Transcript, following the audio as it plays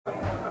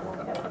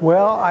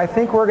Well, I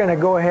think we're going to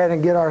go ahead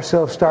and get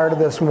ourselves started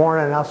this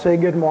morning. I'll say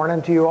good morning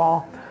to you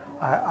all.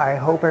 I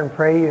hope and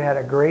pray you had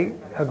a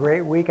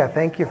great week. I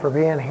thank you for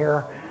being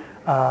here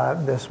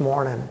this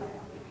morning.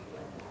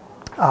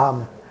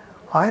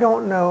 I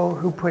don't know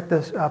who put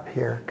this up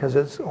here because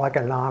it's like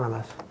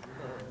anonymous,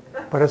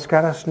 but it's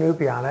got a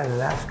Snoopy on it, and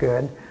that's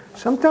good.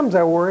 Sometimes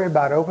I worry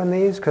about opening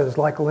these because,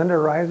 like Linda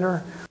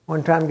Reiser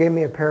one time gave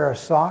me a pair of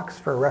socks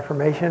for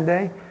Reformation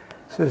Day.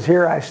 Says,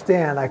 "Here I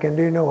stand, I can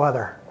do no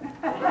other."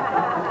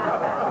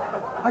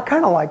 I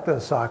kind of like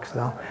those socks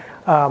though.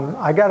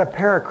 I got a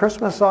pair of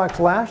Christmas socks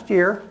last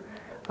year,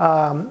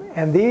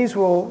 and these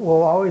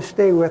will always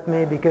stay with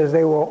me because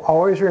they will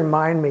always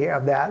remind me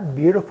of that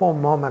beautiful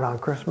moment on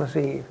Christmas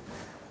Eve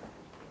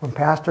when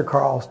Pastor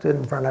Carl stood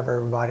in front of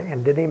everybody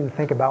and didn't even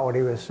think about what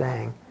he was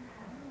saying.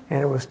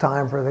 And it was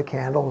time for the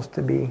candles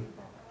to be,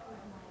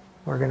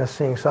 we're going to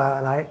sing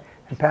Silent Night.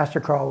 And Pastor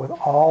Carl, with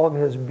all of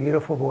his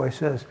beautiful voice,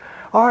 says,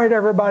 "All right,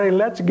 everybody,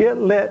 let's get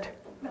lit."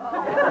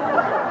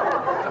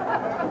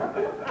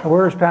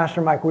 Where's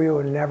Pastor Mike? We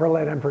would never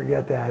let him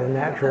forget that. Isn't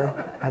that true?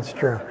 That's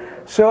true.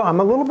 So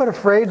I'm a little bit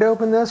afraid to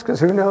open this because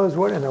who knows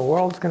what in the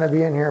world's going to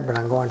be in here, but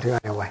I'm going to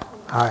anyway.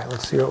 All right,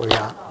 let's see what we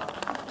got.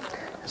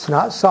 It's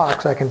not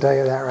socks, I can tell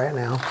you that right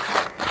now.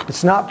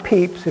 It's not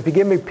Peeps. If you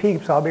give me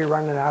Peeps, I'll be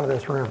running out of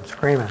this room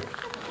screaming.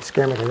 You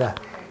scare me to death.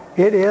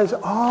 It is,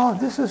 oh,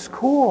 this is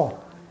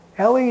cool.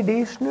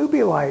 LED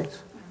Snoopy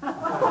lights.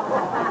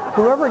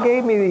 Whoever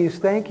gave me these,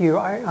 thank you.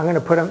 I'm going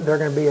to put them, they're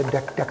going to be a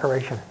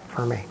decoration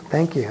for me.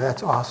 Thank you.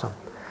 That's awesome.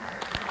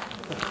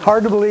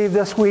 Hard to believe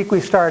this week we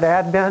start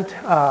Advent.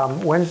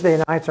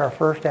 Wednesday night's our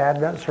first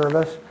Advent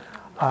service.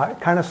 It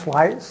kind of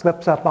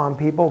slips up on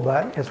people,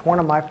 but it's one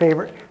of my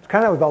favorite. It's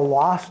kind of the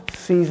lost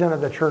season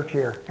of the church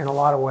year in a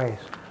lot of ways.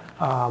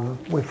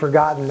 We've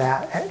forgotten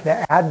that.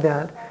 The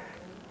Advent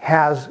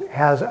has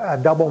a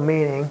double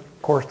meaning.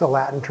 Of course, the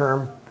Latin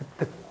term,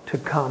 to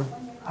come,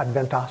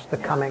 adventos, the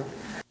coming.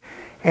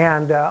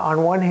 And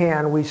on one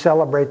hand, we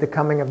celebrate the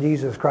coming of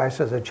Jesus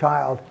Christ as a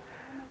child.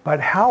 But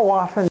how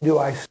often do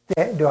I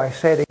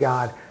say to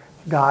God,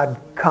 "God,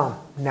 come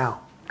now,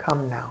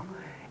 come now"?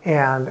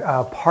 And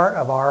part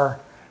of our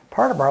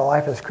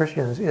life as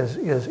Christians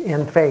is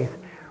in faith,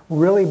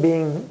 really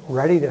being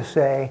ready to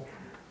say,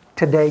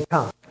 "Today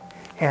come,"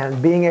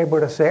 and being able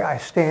to say, "I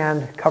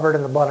stand covered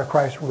in the blood of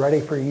Christ,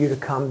 ready for you to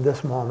come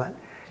this moment."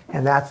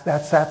 And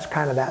that's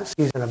kind of that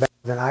season of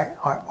Advent.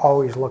 I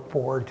always look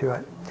forward to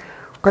it.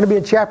 We're going to be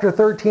in chapter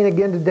 13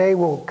 again today.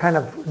 We'll kind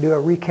of do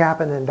a recap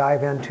and then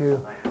dive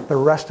into the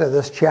rest of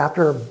this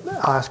chapter.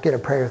 I'll ask you to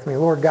pray with me.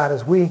 Lord God,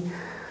 as we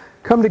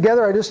come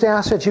together, I just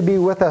ask that you be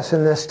with us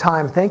in this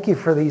time. Thank you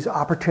for these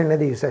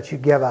opportunities that you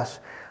give us.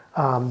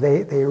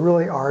 They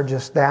really are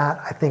just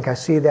that. I think I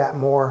see that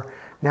more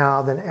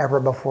now than ever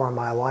before in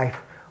my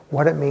life.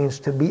 What it means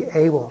to be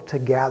able to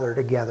gather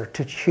together,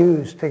 to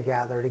choose to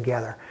gather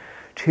together,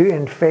 to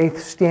in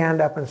faith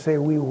stand up and say,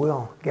 "We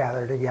will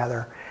gather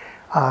together."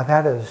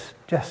 That is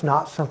just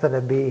not something to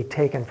be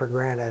taken for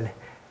granted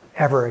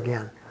ever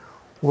again.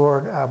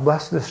 Lord,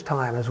 bless this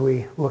time as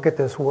we look at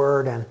this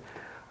word, and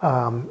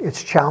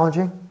it's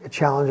challenging. It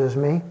challenges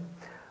me.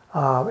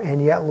 And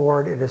yet,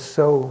 Lord, it is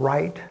so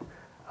right,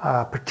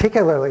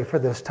 particularly for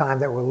this time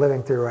that we're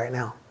living through right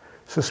now.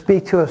 So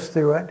speak to us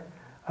through it.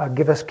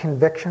 Give us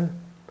conviction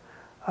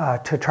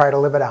to try to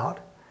live it out.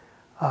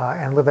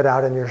 And live it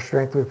out in your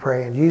strength, we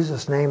pray. In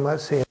Jesus' name,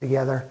 let's say it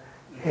together.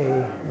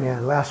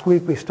 Amen. Last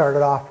week we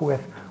started off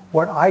with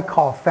what I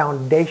call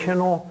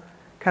foundational,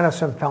 kind of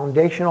some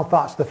foundational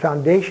thoughts. The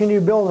foundation you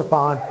build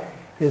upon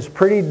is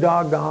pretty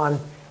doggone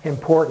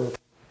important.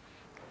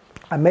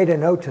 I made a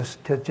note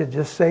to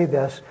just say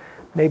this.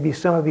 Maybe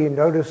some of you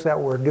noticed that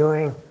we're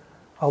doing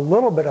a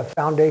little bit of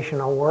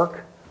foundational work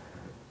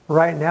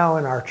right now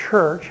in our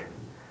church.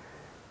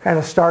 Kind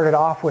of started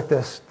off with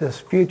this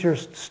future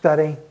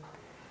study.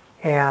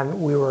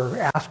 And we were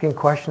asking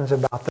questions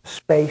about the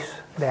space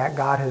that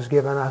God has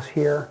given us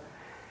here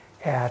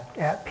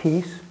at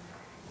Peace.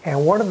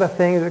 And one of the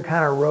things that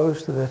kind of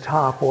rose to the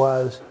top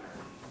was,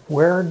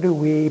 where do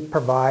we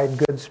provide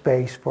good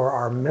space for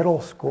our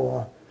middle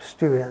school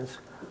students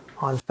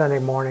on Sunday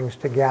mornings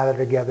to gather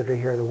together to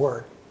hear the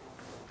Word?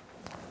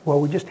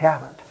 Well, we just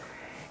haven't.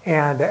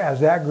 And as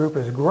that group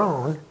has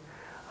grown,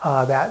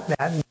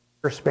 that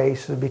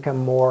space has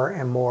become more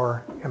and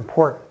more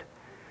important.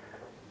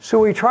 So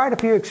we tried a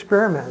few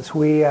experiments.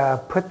 We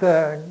put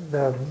the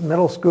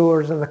middle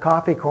schoolers in the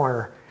coffee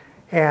corner,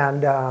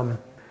 and some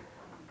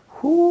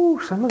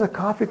of the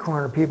coffee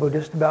corner people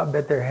just about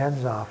bit their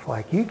heads off.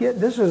 Like,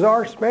 this is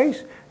our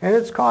space, and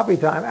it's coffee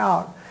time,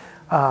 out.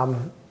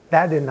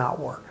 That did not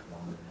work.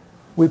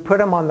 We put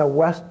them on the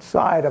west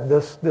side of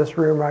this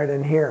room right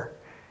in here.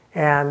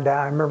 And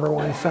I remember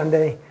one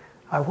Sunday,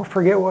 I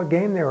forget what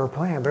game they were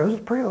playing, but it was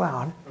pretty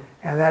loud,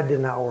 and that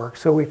did not work.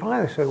 So we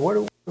finally said, what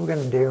are we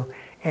going to do?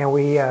 And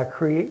we're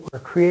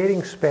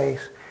creating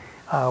space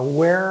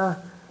where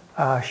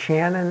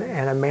Shannon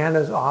and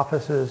Amanda's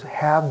offices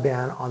have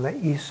been on the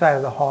east side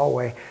of the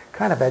hallway,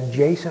 kind of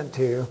adjacent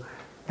to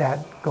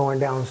that going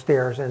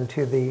downstairs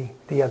into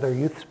the other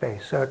youth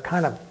space. So it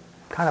kind of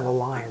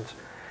aligns.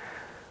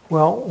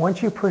 Well,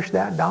 once you push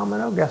that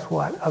domino, guess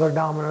what? Other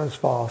dominoes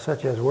fall,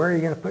 such as, where are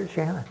you going to put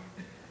Shannon?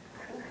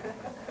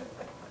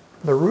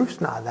 The roof's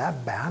not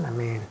that bad. I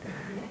mean,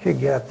 you could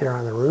get up there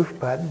on the roof,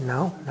 but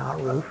no,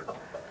 not roof.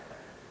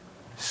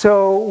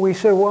 So we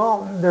said,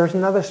 well, there's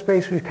another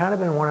space we've kind of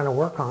been wanting to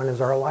work on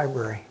is our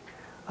library.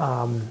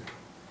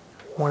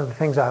 One of the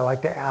things I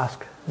like to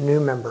ask new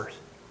members,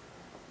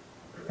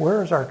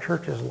 where is our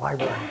church's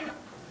library?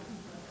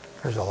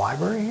 There's a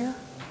library here?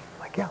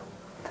 Like, yeah.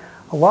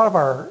 A lot of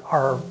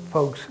our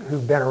folks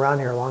who've been around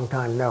here a long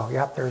time know,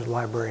 yep, there's a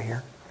library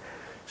here.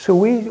 So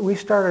we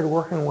started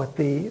working with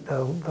the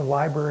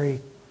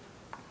library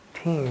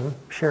team,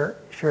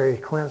 Sherry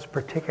Clintz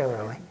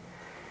particularly,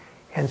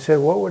 and said,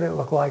 what would it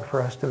look like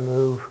for us to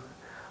move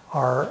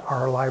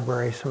our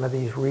library, some of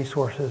these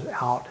resources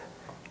out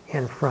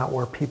in front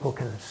where people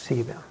can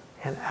see them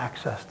and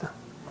access them?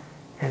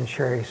 And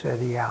Sherry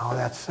said, yeah,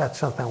 that's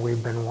something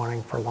we've been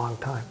wanting for a long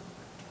time.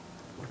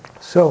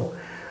 So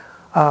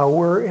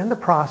we're in the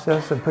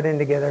process of putting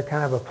together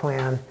kind of a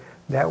plan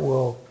that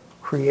will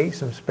create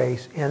some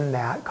space in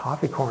that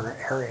coffee corner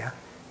area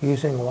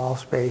using wall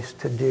space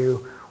to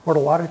do what a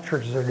lot of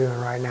churches are doing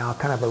right now,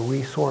 kind of a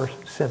resource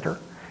center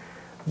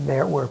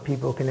there where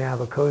people can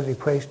have a cozy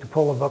place to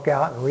pull a book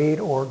out and read,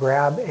 or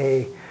grab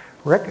a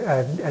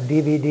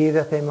DVD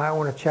that they might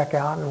want to check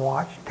out and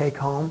watch, take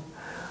home.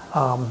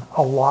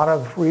 A lot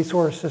of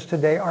resources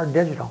today are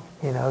digital.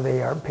 You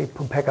know,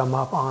 people pick them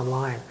up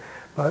online,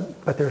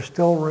 but there's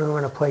still room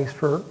and a place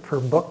for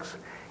books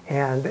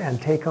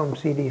and take-home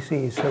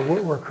CDCs.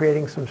 So we're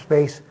creating some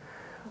space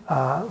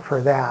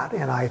for that,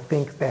 and I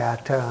think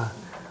that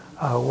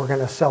we're going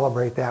to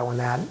celebrate that when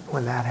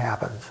that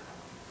happens.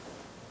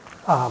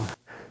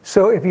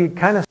 So if you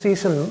kind of see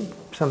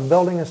some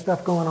building and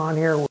stuff going on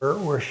here,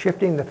 we're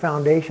shifting the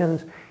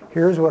foundations.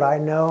 Here's what I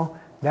know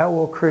that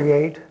will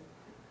create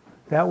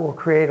a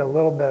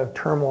little bit of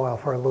turmoil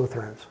for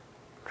Lutherans.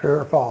 True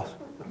or false?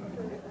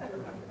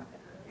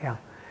 Yeah.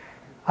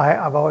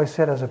 I've always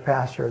said as a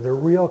pastor, the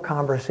real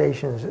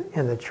conversations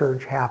in the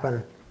church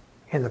happen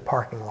in the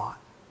parking lot.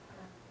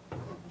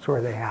 That's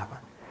where they happen.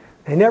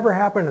 They never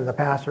happen in the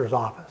pastor's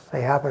office.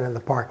 They happen in the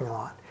parking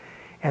lot.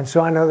 And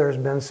so I know there's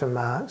been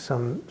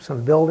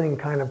some building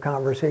kind of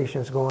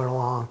conversations going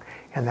along,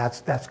 and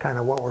that's kind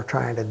of what we're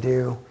trying to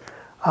do.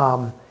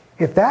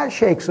 If that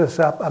shakes us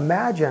up,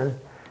 imagine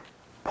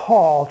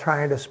Paul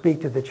trying to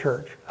speak to the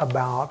church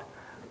about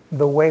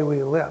the way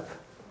we live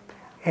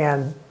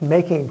and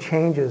making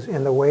changes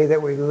in the way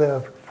that we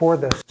live for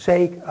the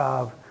sake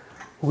of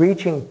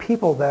reaching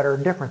people that are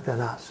different than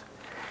us.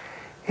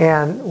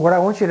 And what I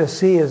want you to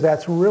see is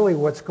that's really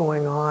what's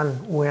going on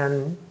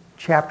when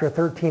chapter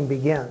 13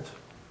 begins.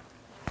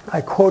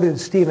 I quoted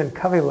Stephen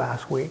Covey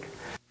last week.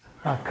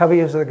 Covey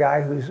is the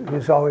guy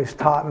who's always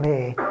taught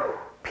me,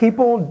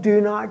 people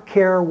do not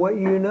care what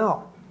you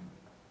know.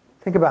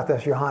 Think about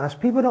this, Johannes.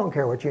 People don't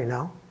care what you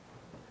know.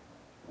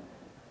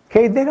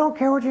 Okay, they don't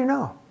care what you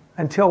know.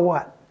 Until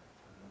what?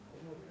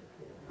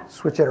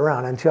 Switch it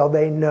around. Until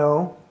they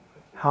know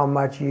how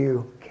much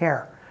you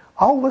care.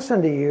 I'll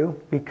listen to you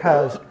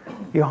because,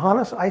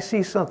 Johannes, I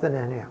see something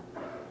in you.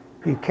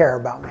 You care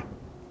about me.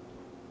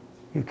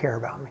 You care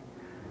about me.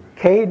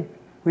 Cade,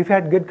 we've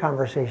had good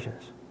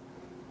conversations.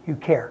 You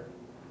care.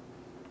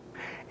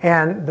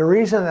 And the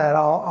reason that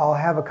I'll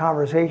have a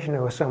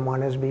conversation with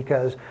someone is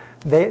because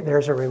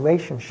there's a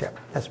relationship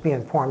that's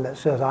being formed that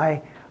says,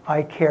 I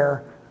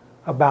care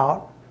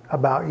about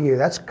you.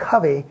 That's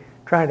Covey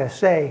trying to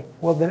say,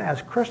 well then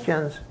as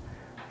Christians,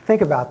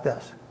 think about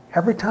this.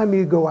 Every time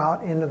you go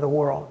out into the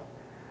world,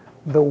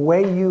 the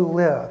way you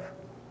live,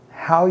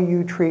 how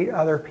you treat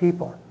other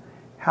people,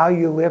 how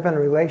you live in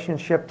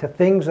relationship to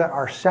things that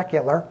are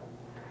secular,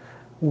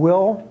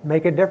 will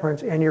make a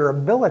difference in your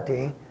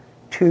ability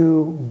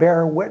to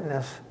bear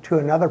witness to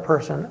another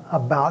person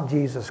about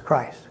Jesus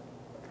Christ.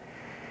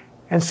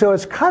 And so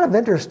it's kind of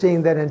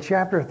interesting that in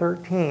chapter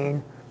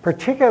 13,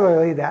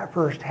 particularly that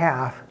first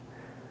half,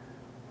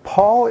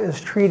 Paul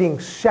is treating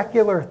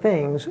secular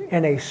things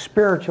in a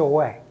spiritual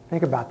way.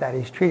 Think about that.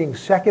 He's treating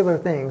secular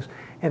things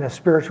in a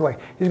spiritual way.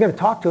 He's going to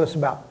talk to us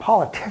about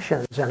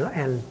politicians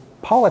and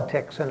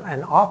politics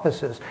and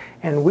offices,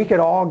 and we could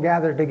all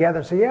gather together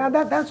and say, yeah,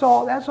 that's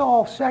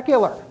all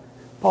secular.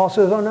 Paul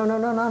says, oh,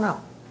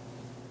 no.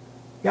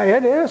 Yeah,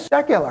 it is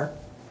secular.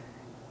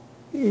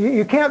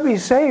 You can't be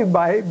saved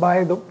by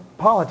the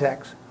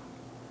politics.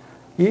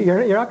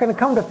 You're not going to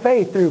come to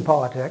faith through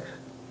politics,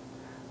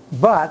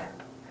 but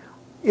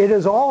it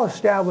is all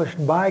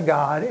established by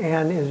God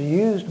and is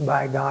used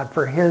by God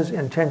for His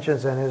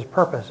intentions and His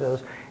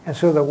purposes. And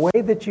so the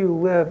way that you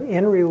live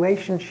in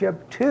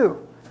relationship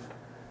to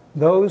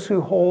those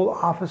who hold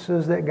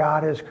offices that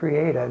God has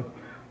created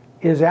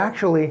is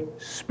actually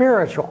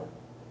spiritual.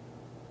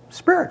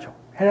 Spiritual.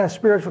 It has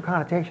spiritual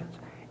connotations.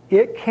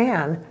 It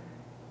can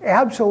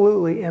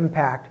absolutely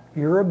impact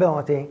your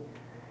ability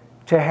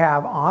to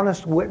have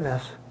honest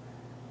witness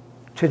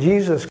to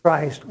Jesus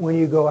Christ when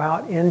you go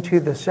out into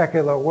the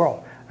secular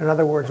world. In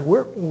other words,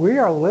 we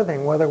are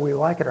living, whether we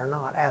like it or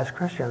not, as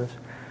Christians,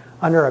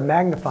 under a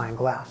magnifying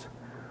glass.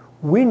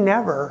 We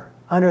never,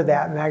 under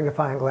that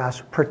magnifying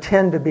glass,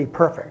 pretend to be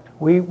perfect.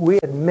 We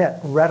admit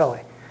readily,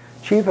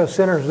 chief of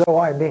sinners though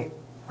I be,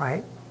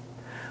 right?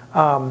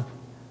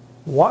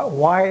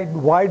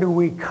 Why do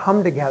we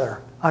come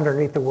together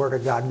underneath the Word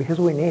of God? Because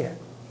we need it.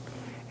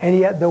 And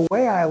yet the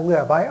way I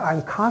live,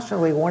 I'm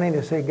constantly wanting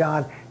to say,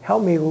 God,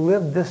 help me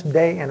live this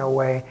day in a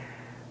way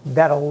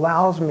that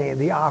allows me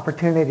the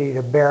opportunity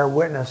to bear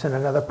witness in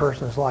another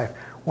person's life.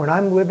 When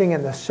I'm living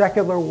in the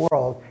secular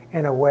world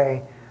in a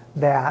way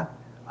that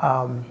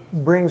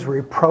brings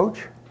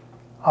reproach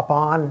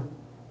upon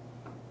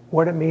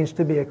what it means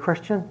to be a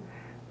Christian,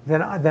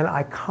 then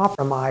I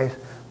compromise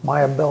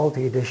my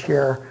ability to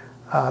share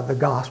the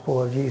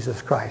gospel of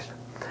Jesus Christ.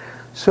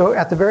 So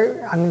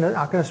I'm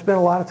not going to spend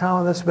a lot of time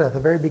on this, but at the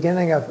very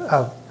beginning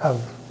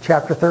of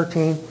chapter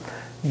 13,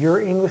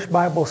 your English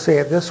Bible say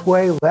it this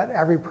way: let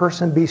every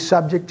person be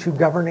subject to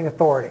governing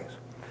authorities.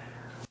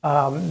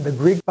 The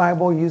Greek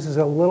Bible uses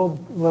a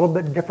little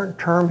bit different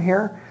term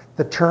here.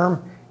 The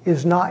term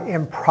is not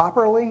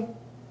improperly,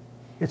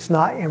 it's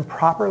not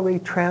improperly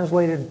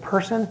translated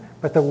person,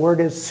 but the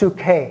word is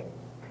suke.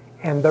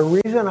 And the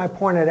reason I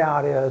point it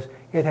out is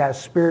it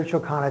has spiritual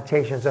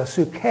connotations. A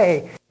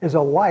suke is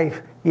a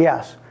life,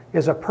 yes.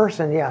 Is a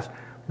person, yes.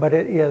 But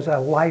it is a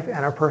life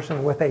and a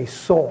person with a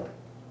soul.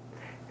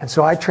 And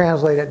so I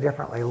translate it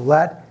differently.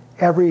 Let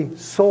every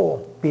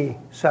soul be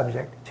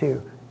subject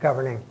to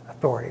governing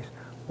authorities.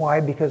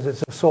 Why? Because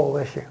it's a soul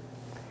issue.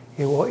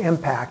 It will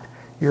impact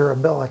your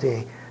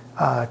ability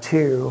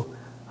to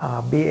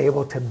be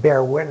able to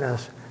bear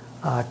witness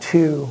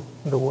to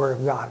the Word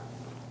of God.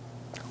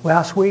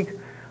 Last week,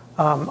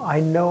 I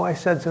know I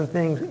said some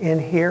things in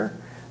here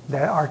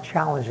that are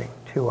challenging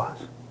to us.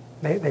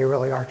 They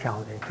really are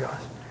challenging to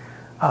us.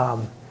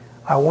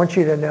 I want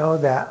you to know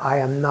that I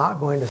am not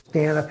going to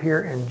stand up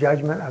here in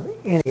judgment of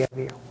any of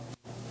you.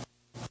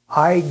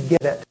 I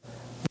get it.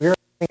 We're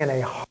in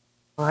a hard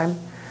time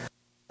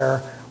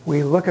where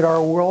we look at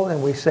our world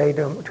and we say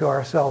to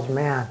ourselves,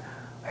 man,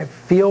 it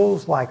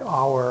feels like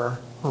our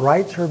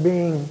rights are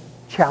being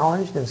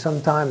challenged and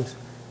sometimes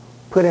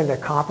put into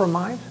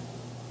compromise.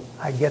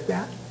 I get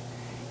that.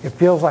 It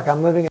feels like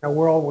I'm living in a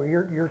world where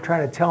you're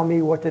trying to tell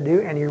me what to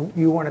do and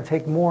you want to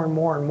take more and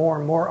more and more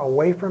and more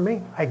away from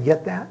me. I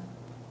get that.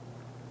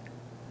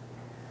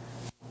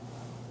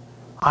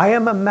 I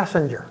am a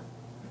messenger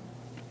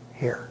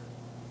here,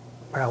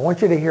 but I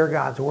want you to hear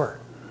God's word.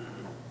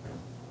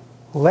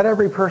 Let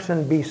every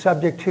person be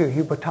subject to,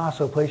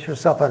 hupotasso, place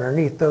yourself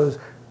underneath those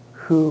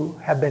who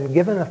have been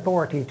given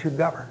authority to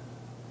govern.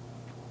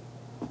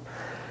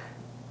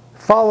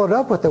 Followed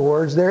up with the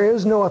words, there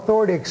is no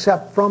authority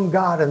except from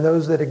God, and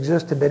those that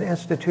exist have been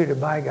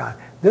instituted by God.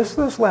 This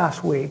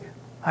last week,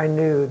 I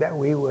knew that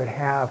we would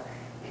have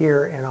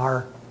here in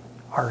our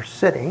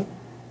city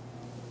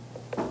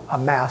a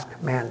mask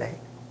mandate.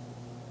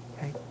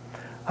 Okay?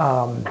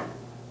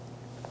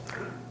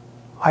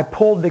 I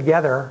pulled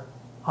together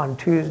on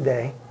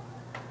Tuesday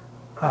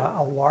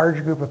a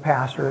large group of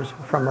pastors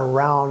from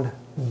around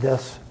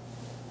this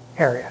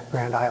area,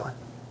 Grand Island.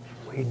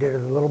 We did a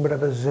little bit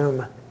of a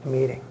Zoom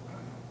meeting.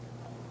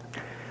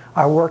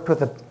 I worked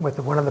with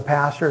one of the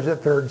pastors at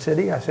Third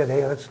City. I said,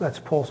 hey, let's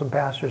pull some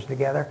pastors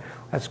together.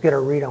 Let's get a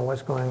read on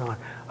what's going on.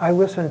 I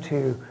listened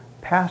to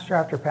pastor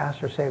after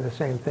pastor say the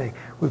same thing.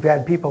 We've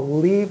had people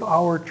leave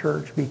our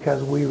church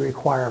because we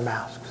require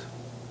masks.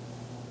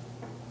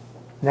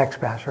 Next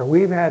pastor,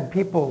 we've had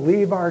people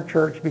leave our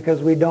church because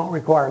we don't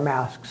require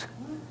masks.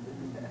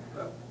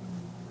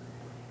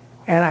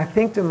 And I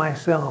think to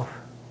myself,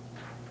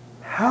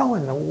 how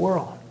in the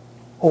world,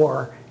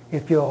 or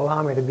if you'll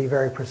allow me to be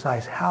very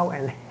precise, how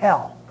in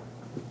hell,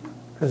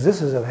 because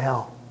this is of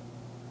hell,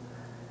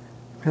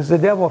 because the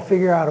devil will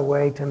figure out a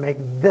way to make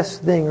this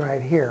thing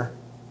right here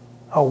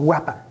a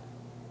weapon,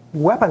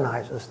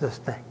 weaponizes this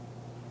thing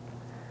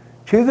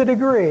to the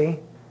degree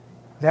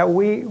that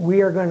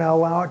we are going to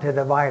allow it to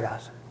divide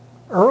us.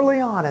 Early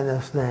on in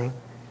this thing,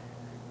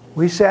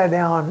 we sat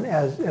down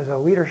as a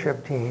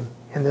leadership team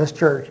in this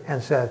church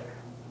and said,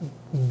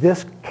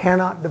 this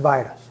cannot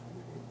divide us.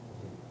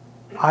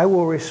 I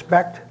will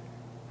respect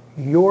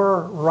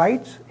your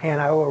rights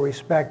and I will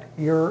respect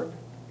your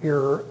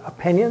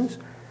opinions,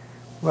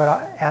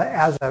 but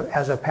as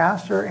a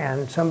pastor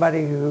and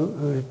somebody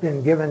who's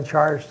been given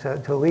charge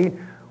to lead,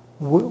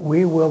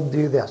 we will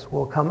do this.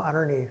 We'll come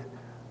underneath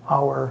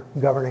our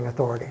governing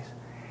authorities.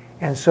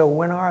 And so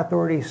when our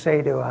authorities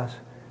say to us,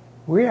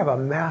 we have a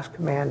mask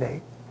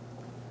mandate,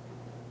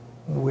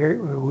 we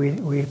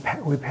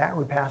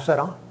pass that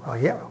on. Well,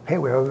 yeah, okay,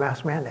 we have a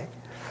mask mandate.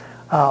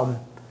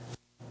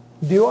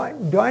 Do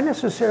I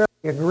necessarily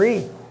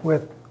agree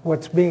with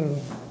what's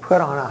being put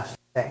on us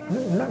today?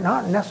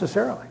 Not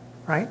necessarily,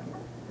 right?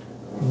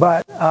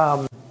 But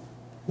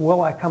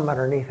will I come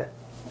underneath it?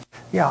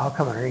 Yeah, I'll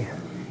come underneath it.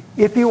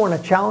 If you want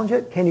to challenge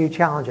it, can you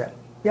challenge it?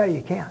 Yeah,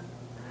 you can.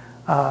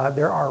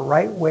 There are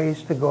right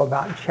ways to go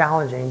about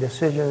challenging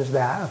decisions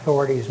that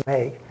authorities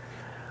make.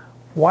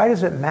 Why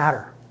does it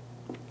matter?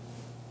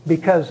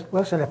 Because,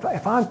 listen,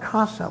 if I'm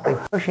constantly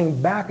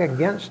pushing back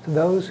against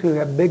those who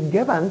have been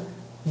given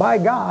by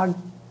God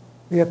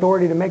the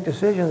authority to make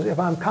decisions, if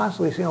I'm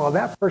constantly saying, well,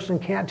 that person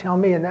can't tell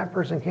me and that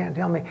person can't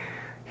tell me,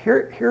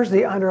 here's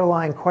the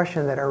underlying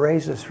question that it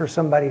raises for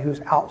somebody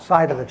who's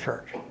outside of the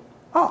church.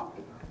 Oh,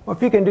 well,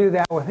 if you can do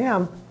that with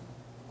him,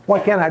 why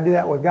can't I do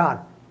that with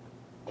God?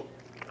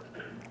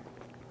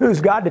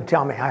 Who's God to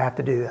tell me I have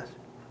to do this?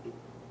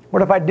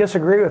 What if I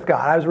disagree with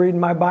God? I was reading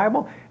my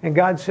Bible and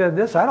God said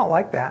this. I don't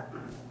like that.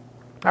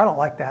 I don't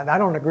like that. I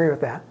don't agree with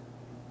that.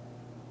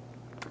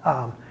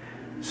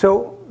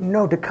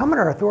 No, to come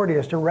under authority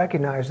is to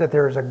recognize that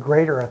there is a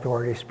greater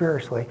authority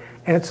spiritually,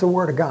 and it's the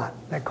Word of God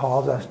that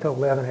calls us to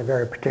live in a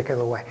very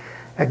particular way.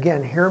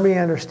 Again, hear me,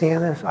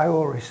 understand this. I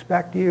will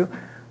respect you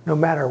no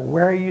matter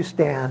where you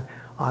stand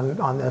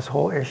on this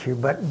whole issue.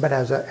 But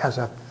as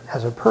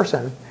a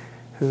person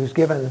who's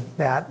given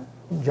that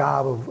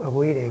job of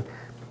leading,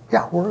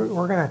 yeah,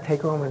 we're going to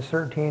take Romans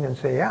 13 and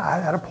say,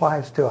 yeah, that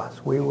applies to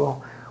us. We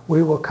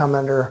will come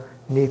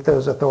underneath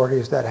those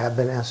authorities that have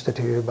been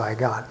instituted by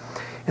God.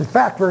 In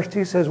fact, verse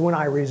 2 says, when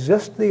I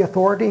resist the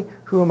authority,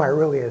 who am I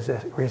really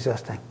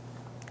resisting?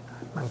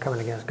 I'm coming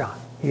against God.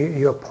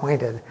 You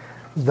appointed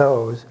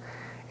those.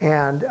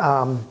 And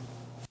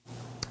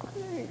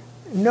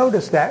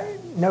notice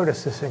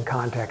this in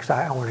context.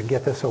 I want to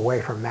get this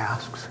away from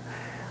masks.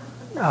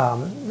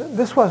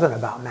 This wasn't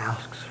about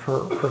masks for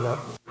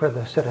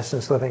the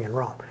citizens living in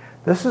Rome.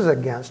 This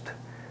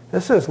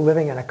is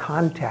living in a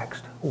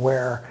context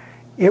where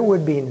it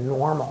would be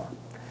normal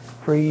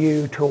for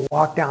you to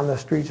walk down the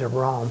streets of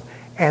Rome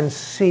and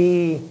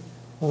see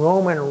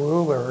Roman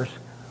rulers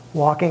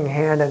walking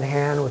hand in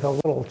hand with a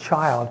little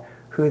child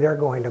who they're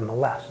going to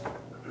molest.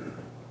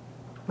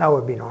 That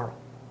would be normal.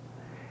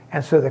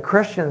 And so the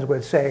Christians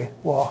would say,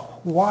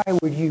 well, why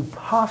would you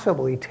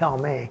possibly tell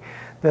me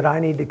that I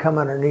need to come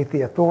underneath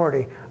the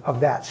authority of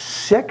that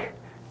sick,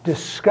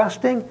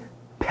 disgusting,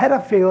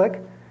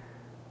 pedophilic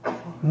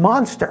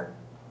monster?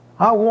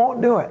 I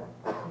won't do it.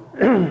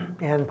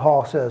 And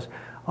Paul says,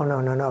 oh,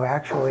 no.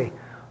 Actually,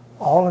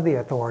 all of the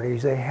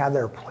authorities, they had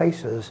their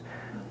places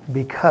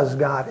because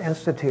God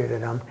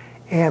instituted them.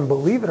 And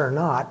believe it or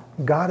not,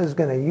 God is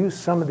going to use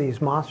some of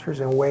these monsters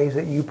in ways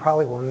that you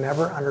probably will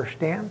never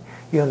understand,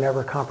 you'll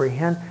never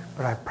comprehend,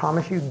 but I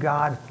promise you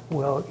God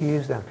will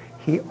use them.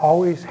 He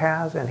always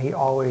has and He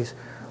always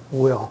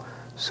will.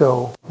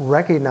 So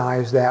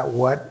recognize that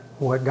what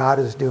God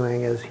is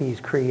doing is He's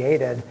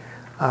created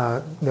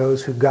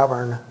those who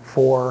govern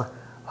for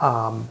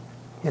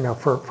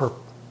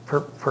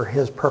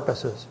His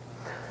purposes.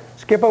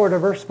 Skip over to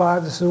verse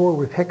 5. This is where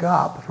we pick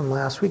up from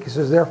last week. It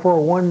says,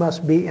 therefore one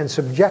must be in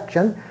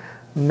subjection,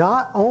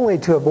 not only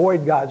to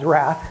avoid God's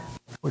wrath,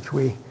 which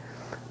we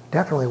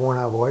definitely want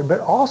to avoid, but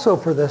also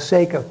for the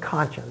sake of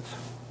conscience.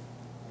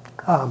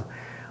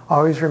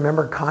 Always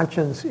remember,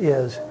 conscience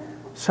is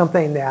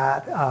something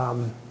that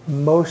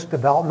most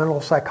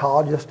developmental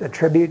psychologists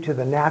attribute to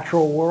the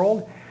natural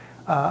world.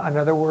 In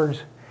other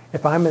words,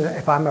 if I'm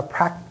a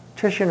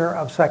practitioner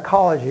of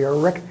psychology, or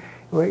Rick,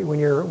 when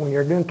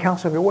you're doing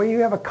counseling, well, you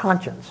have a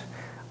conscience.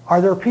 Are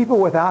there people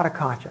without a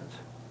conscience?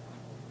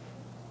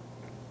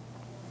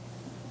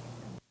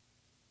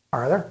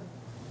 Are there?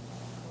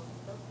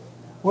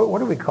 What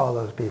do we call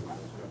those people?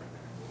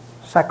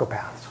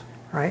 Psychopaths,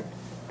 right?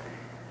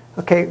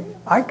 Okay,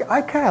 I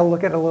kind of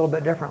look at it a little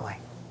bit differently.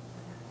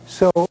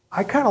 So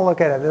I kind of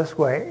look at it this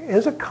way.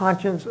 Is a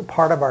conscience a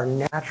part of our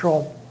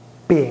natural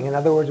being? In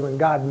other words, when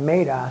God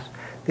made us,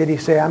 did He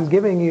say, I'm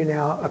giving you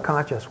now a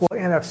conscience? Well,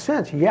 in a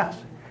sense, yes.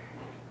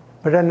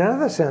 But in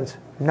another sense,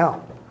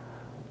 no.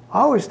 I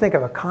always think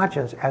of a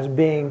conscience as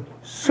being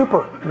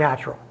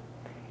supernatural,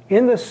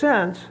 in the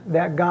sense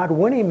that God,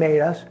 when He made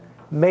us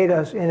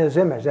in His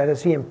image. That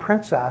is, He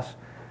imprints us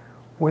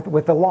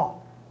with the law.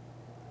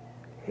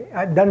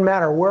 It doesn't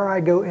matter where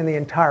I go in the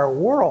entire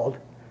world,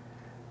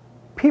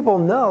 people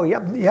know,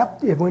 yep,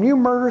 if when you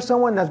murder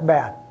someone, that's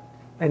bad.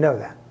 They know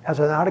that. That's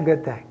not a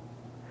good thing.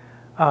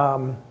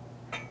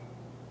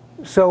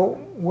 So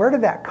where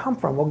did that come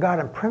from? Well, God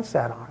imprints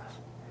that on us.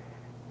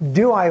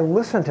 Do I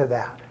listen to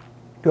that?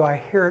 Do I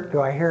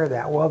hear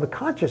that? Well, the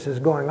conscience is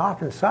going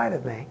off inside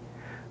of me,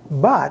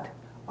 but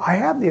I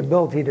have the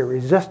ability to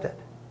resist it.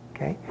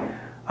 Okay.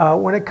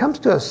 When it comes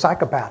to a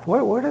psychopath,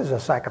 what is a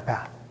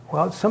psychopath?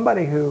 Well, it's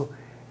somebody who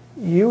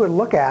you would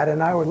look at,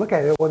 and I would look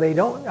at it, well, they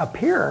don't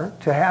appear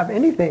to have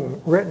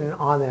anything written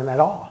on them at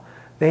all.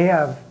 They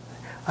have,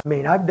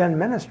 I've done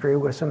ministry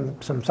with some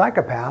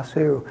psychopaths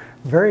who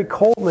very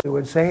coldly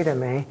would say to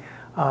me,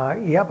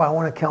 yep, I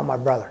want to kill my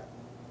brother.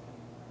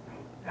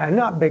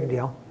 Not a big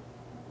deal.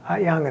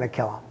 Yeah, I'm going to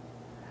kill him.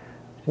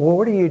 Well,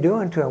 what are you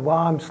doing to him? Well,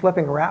 I'm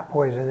slipping rat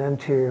poison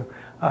into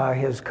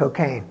his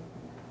cocaine.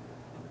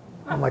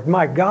 I'm like,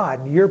 my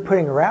God, you're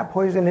putting rat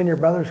poison in your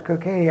brother's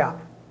cocaine? Yeah.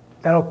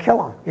 That'll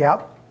kill him.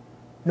 Yep.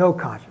 No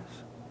conscience.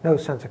 No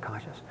sense of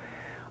conscience.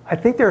 I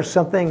think there's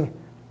something,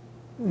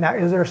 now,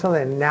 is there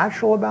something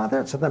natural about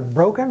that? Something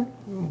broken?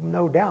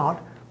 No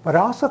doubt. But I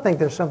also think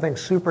there's something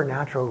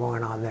supernatural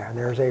going on there.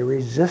 There's a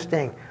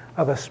resisting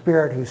of a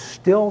spirit who's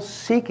still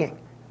seeking.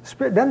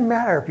 Spirit doesn't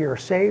matter if you're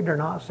saved or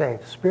not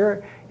saved.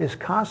 Spirit is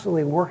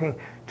constantly working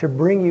to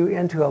bring you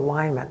into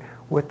alignment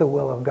with the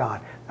will of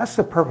God. That's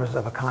the purpose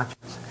of a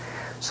conscience.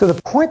 So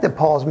the point that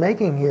Paul's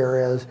making here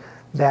is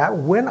that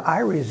when I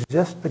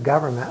resist the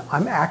government,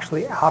 I'm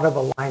actually out of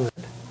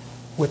alignment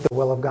with the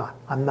will of God.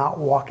 I'm not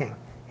walking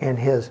in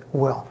his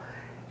will.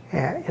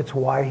 And it's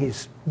why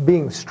he's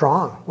being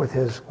strong with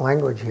his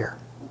language here.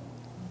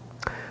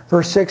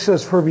 Verse 6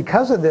 says, "For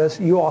because of this,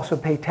 you also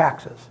pay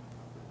taxes.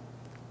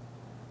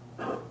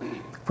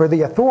 For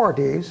the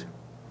authorities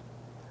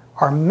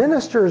are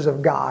ministers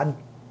of God,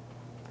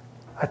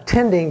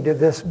 attending to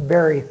this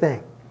very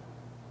thing."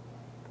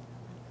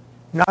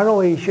 Not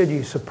only should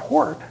you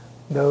support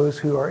those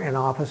who are in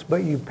office,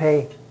 but you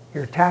pay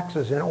your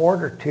taxes in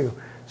order to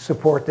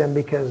support them,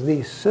 because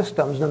these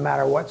systems, no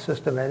matter what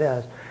system it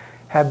is,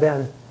 have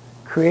been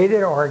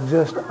created or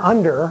exist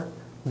under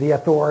the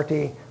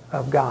authority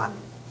of God.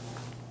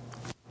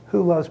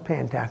 Who loves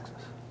paying taxes?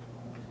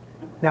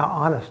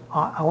 Now,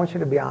 I want you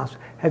to be honest.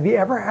 Have you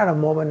ever had a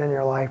moment in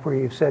your life where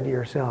you've said to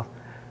yourself,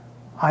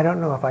 I don't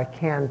know if I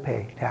can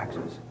pay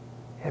taxes?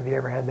 Have you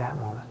ever had that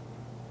moment?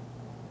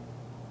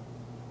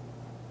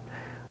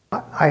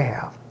 I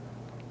have.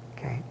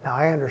 Okay. Now,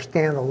 I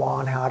understand the law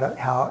and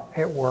how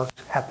it works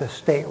at the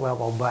state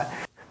level, but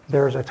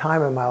there's a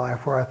time in my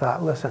life where I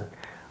thought, listen,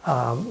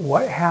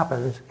 what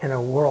happens in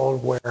a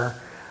world where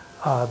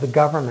the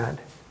government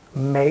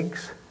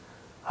makes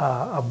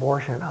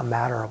abortion a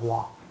matter of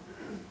law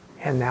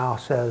and now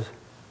says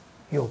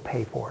you'll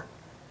pay for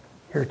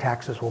it? Your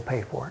taxes will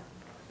pay for it.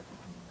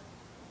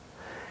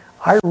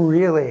 I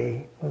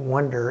really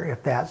wonder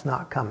if that's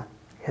not coming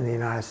in the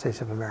United States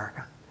of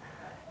America.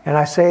 And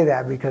I say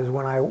that because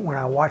when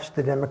I watched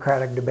the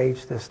Democratic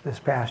debates this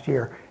past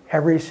year,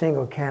 every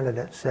single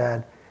candidate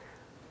said,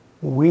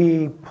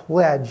 we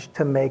pledge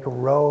to make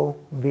Roe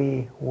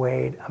v.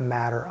 Wade a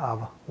matter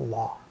of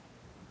law.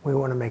 We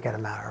want to make it a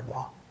matter of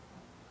law.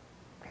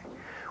 Okay.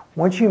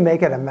 Once you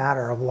make it a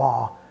matter of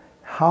law,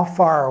 how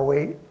far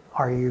away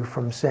are you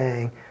from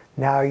saying,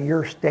 now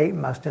your state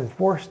must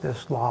enforce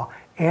this law,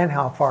 and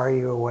how far are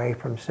you away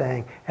from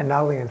saying, and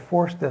not only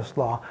enforce this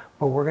law,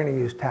 but we're going to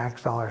use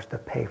tax dollars to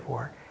pay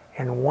for it?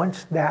 And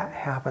once that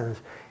happens,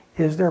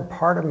 is there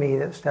part of me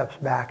that steps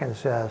back and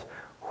says,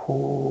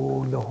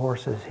 who the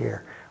horse is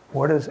here?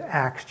 What does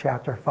Acts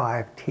chapter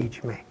 5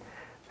 teach me?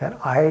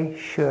 That I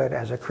should,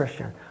 as a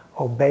Christian,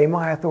 obey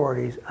my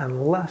authorities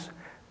unless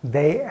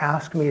they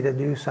ask me to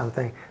do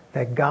something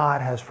that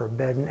God has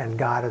forbidden, and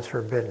God has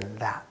forbidden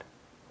that.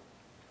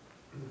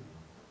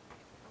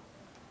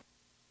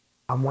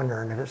 I'm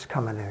wondering if it's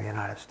coming to the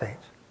United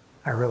States.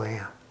 I really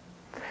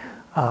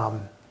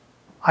am.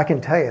 I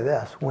can tell you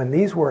this, when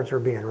these words were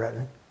being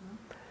written,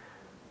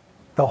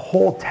 the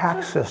whole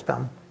tax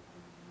system,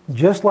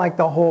 just like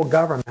the whole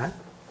government,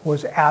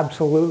 was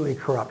absolutely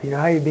corrupt. You know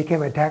how you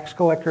became a tax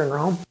collector in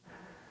Rome?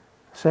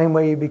 Same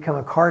way you become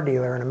a car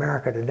dealer in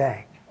America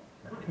today.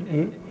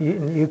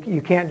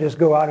 You can't just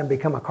go out and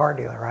become a car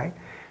dealer, right?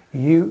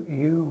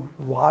 You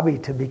lobby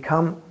to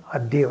become a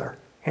dealer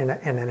in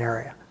an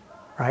area,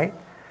 right?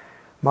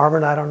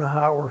 Marvin, I don't know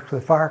how it works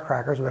with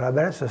firecrackers, but I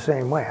bet it's the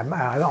same way.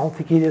 I don't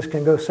think you just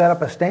can go set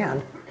up a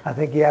stand. I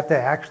think you have to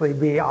actually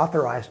be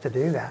authorized to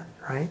do that,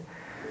 right?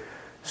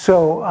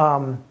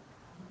 So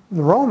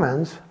the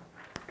Romans,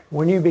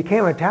 when you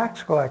became a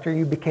tax collector,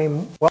 you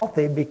became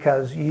wealthy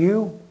because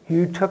you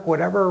took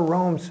whatever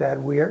Rome said,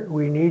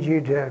 we need you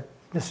to,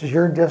 this is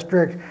your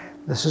district,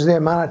 this is the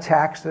amount of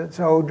tax that's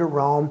owed to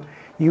Rome.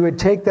 You would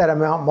take that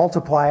amount,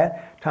 multiply it,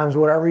 times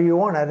whatever you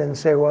wanted, and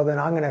say, well, then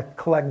I'm going to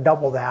collect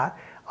double that.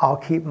 I'll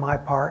keep my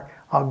part.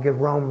 I'll give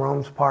Rome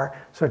Rome's part.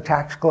 So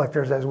tax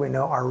collectors, as we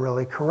know, are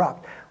really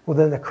corrupt. Well,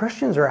 then the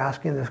Christians are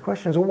asking this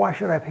question, so why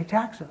should I pay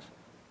taxes?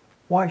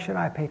 Why should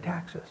I pay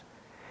taxes?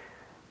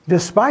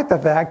 Despite the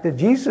fact that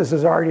Jesus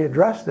has already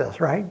addressed this,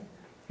 right?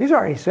 He's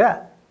already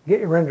said,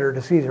 render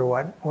to Caesar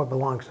what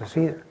belongs to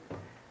Caesar.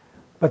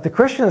 But the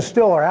Christians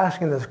still are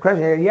asking this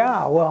question,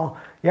 yeah,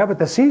 but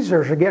the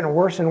Caesars are getting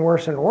worse and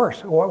worse and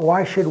worse.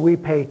 Why should we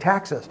pay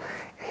taxes?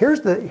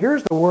 Here's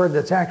the word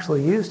that's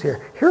actually used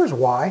here. Here's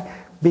why.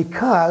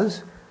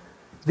 Because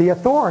the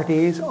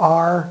authorities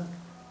are,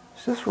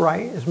 is this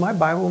right? Is my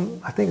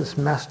Bible, I think it's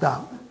messed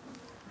up.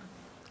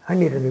 I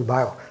need a new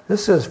Bible.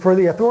 This says, for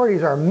the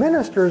authorities are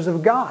ministers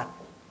of God.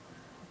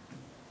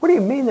 What do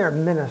you mean they're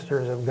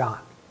ministers of God?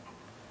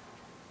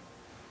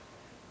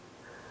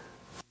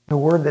 The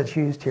word that's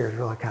used here is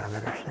really kind of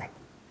interesting.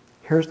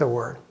 Here's the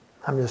word.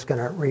 I'm just going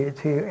to read it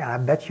to you, and I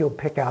bet you'll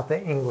pick out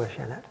the English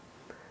in it.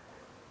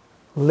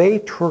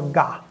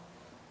 Liturga.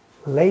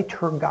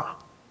 Liturga.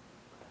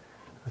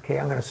 Okay,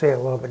 I'm going to say it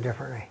a little bit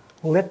differently.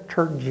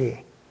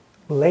 Liturgy.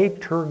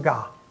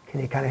 Liturga.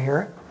 Can you kind of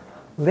hear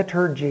it?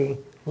 Liturgy.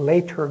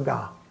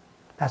 Liturga.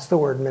 That's the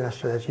word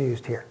minister that's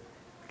used here.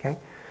 Okay?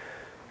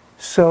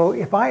 So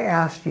if I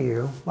asked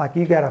you, like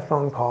you got a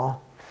phone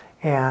call,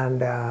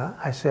 and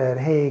I said,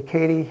 hey,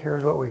 Katie,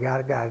 here's what we got.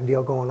 I got a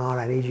deal going on.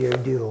 I need you to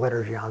do the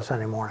liturgy on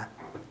Sunday morning.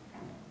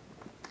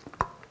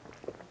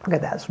 Look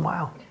at that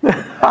smile.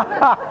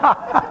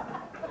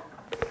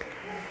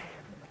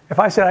 If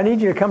I said, I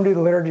need you to come do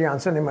the liturgy on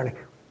Sunday morning,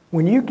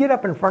 when you get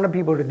up in front of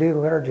people to do the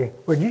liturgy,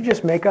 would you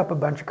just make up a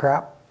bunch of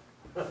crap?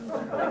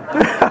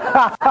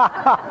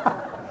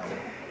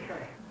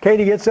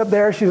 Katie gets up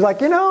there, she's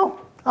like,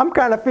 I'm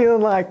kind of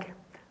feeling like,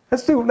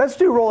 let's do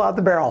roll out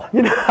the barrel.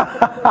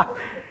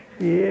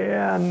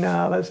 Yeah,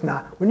 no, let's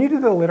not. When you do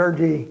the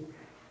liturgy,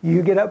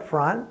 you get up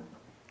front.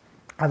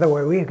 By the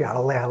way, we've got a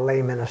lot of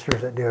lay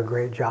ministers that do a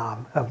great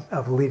job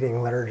of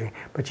leading liturgy.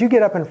 But you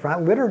get up in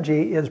front.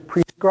 Liturgy is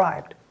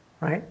prescribed,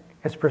 right?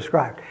 It's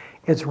prescribed.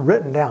 It's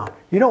written down.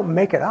 You don't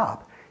make it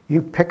up.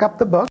 You pick up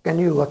the book and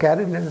you look at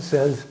it and it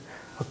says,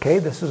 okay,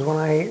 this is when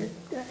I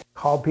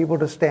call people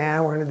to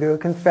stand. We're going to do a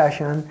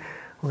confession.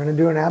 We're going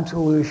to do an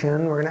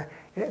absolution.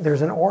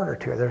 There's an order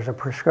to it. There's a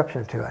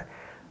prescription to it.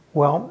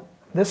 Well,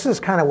 this is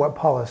kind of what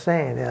Paul is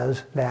saying,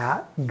 is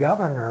that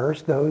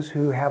governors, those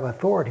who have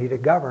authority to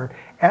govern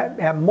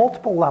at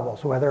multiple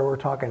levels, whether we're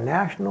talking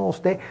national,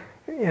 state,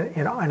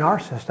 in our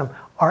system,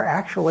 are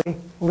actually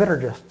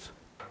liturgists.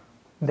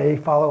 They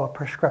follow a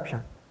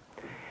prescription.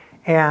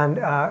 And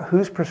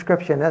whose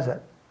prescription is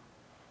it?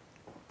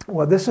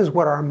 Well, this is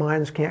what our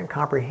minds can't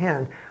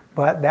comprehend,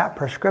 but that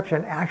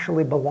prescription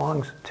actually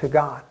belongs to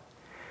God.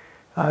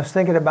 I was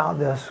thinking about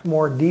this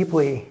more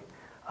deeply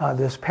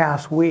this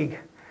past week.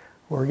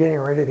 We're getting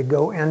ready to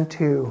go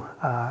into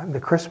the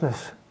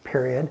Christmas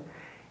period,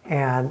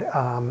 and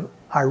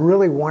I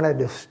really wanted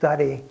to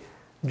study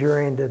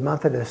during the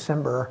month of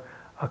December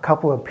a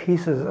couple of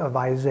pieces of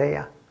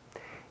Isaiah.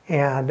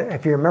 And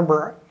if you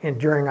remember,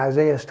 during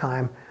Isaiah's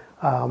time,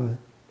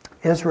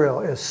 Israel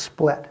is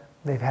split.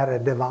 They've had a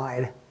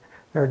divide.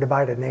 They're a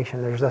divided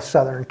nation. There's the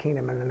southern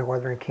kingdom and the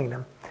northern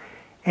kingdom.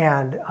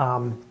 And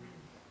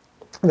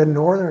the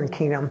northern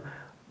kingdom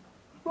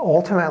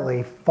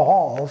ultimately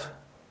falls,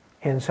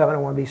 in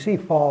 701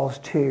 BC, falls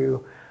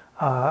to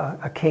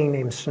a king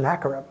named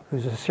Sennacherib,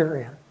 who's a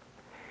Syrian.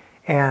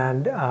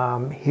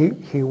 And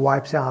he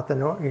wipes out the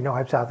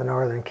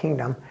northern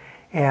kingdom.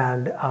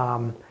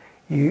 And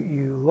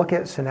you look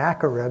at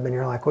Sennacherib and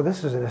you're like, well,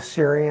 this is an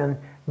Assyrian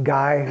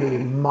guy who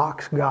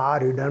mocks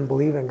God, who doesn't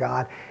believe in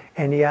God.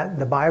 And yet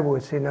the Bible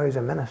would say, no, he's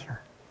a minister.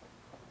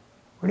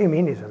 What do you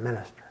mean he's a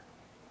minister?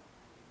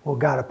 Well,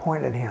 God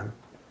appointed him.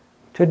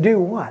 To do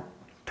what?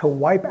 To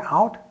wipe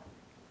out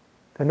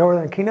the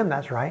northern kingdom?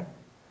 That's right.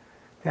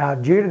 Now,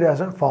 Judah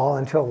doesn't fall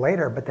until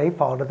later, but they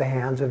fall to the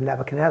hands of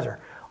Nebuchadnezzar,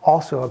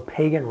 also a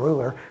pagan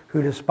ruler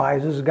who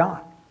despises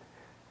God.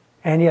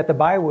 And yet the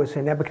Bible would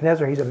say,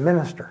 Nebuchadnezzar, he's a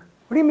minister.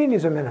 What do you mean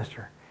he's a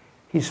minister?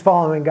 He's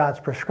following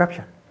God's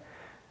prescription.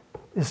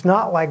 It's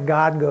not like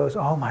God goes,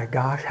 oh my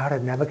gosh, how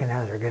did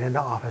Nebuchadnezzar get into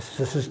office?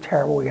 This is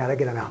terrible, we got to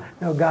get him out.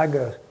 No, God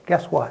goes,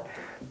 guess what?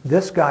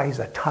 This guy, he's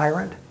a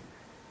tyrant.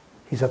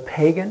 He's a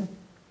pagan.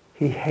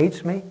 He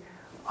hates me.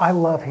 I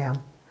love him.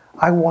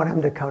 I want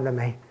him to come to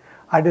me.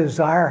 I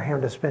desire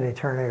him to spend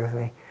eternity with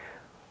me.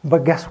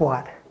 But guess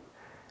what?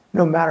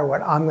 No matter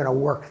what, I'm going to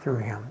work through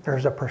him.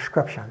 There's a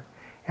prescription.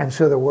 And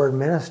so the word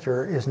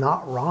minister is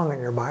not wrong in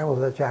your Bible.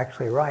 That's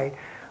actually right.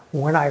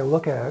 When I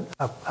look at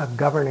a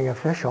governing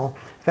official,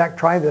 in fact,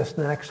 try this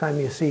the next time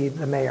you see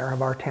the mayor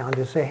of our town.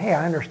 Just say, hey,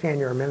 I understand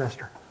you're a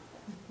minister.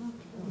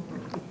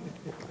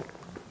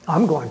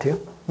 I'm going to.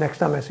 Next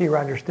time I see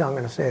Roger Still, I'm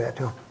going to say that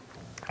to him.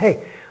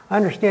 Hey, I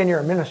understand you're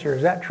a minister.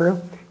 Is that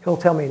true? He'll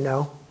tell me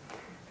no.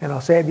 And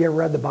I'll say, have you ever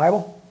read the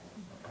Bible?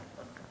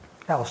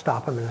 That'll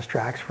stop him in his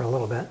tracks for a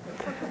little bit.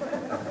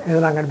 And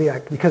then I'm going to be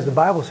like, because the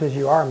Bible says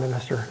you are a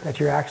minister, that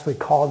you're actually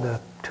called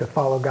to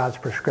follow God's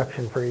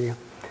prescription for you.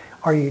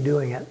 Are you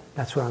doing it?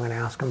 That's what I'm going to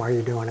ask them. Are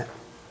you doing it?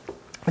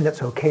 And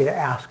it's okay to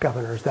ask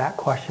governors that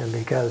question,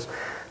 because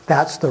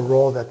that's the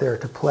role that they're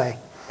to play.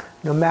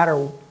 No matter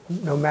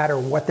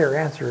what their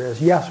answer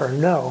is, yes or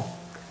no,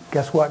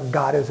 guess what?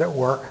 God is at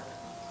work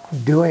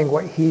doing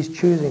what he's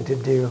choosing to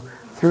do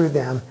through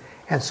them.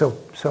 And so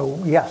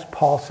yes,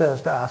 Paul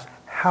says to us,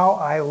 how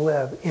I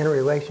live in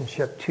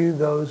relationship to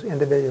those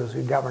individuals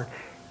who govern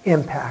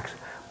impacts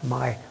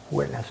my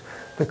witness.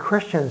 The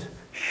Christians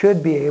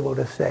should be able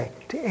to say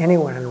to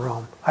anyone in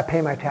Rome, I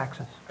pay my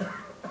taxes.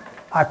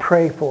 I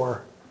pray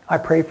for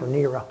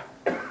Nero.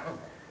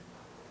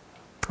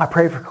 I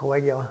pray for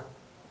Caligula.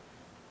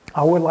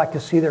 I would like to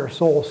see their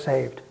souls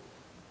saved.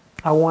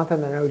 I want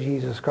them to know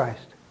Jesus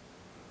Christ.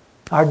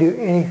 I'd do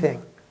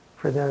anything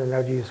for them to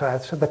know Jesus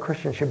Christ. That's what the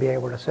Christian should be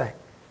able to say.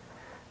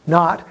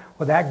 Not,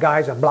 well, that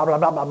guy's a blah, blah,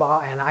 blah, blah,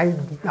 blah, and I'm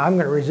going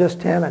to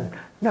resist him. And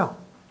no,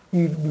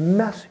 you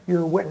mess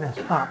your witness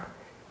up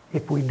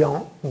if we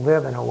don't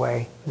live in a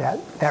way that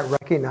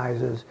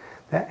recognizes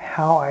that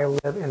how I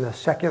live in the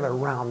secular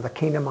realm, the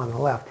kingdom on the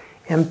left,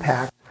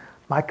 impacts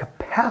my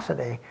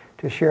capacity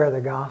to share the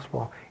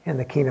gospel in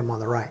the kingdom on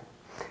the right.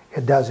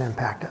 It does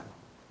impact it.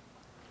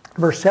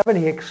 Verse 7,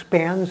 he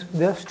expands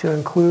this to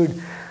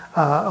include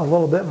a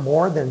little bit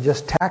more than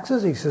just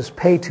taxes. He says,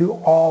 pay to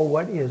all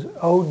what is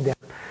owed them.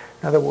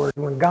 In other words,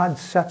 when God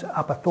sets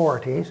up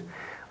authorities,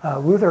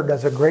 Luther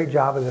does a great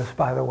job of this,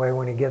 by the way,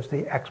 when he gives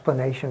the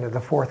explanation of the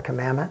fourth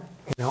commandment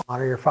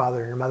honor your father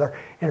and your mother,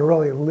 and it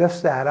really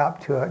lifts that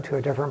up to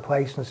a different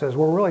place and says,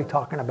 we're really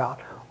talking about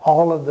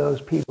all of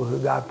those people who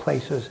God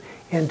places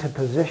into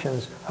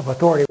positions of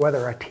authority,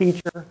 whether a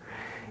teacher,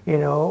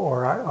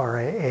 or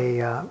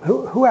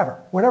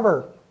whoever,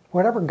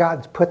 whatever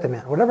God's put them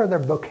in, whatever their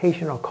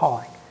vocational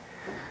calling.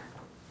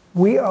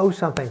 We owe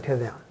something to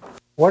them.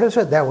 What is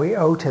it that we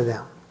owe to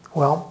them?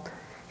 Well,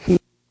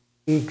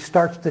 he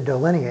starts to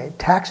delineate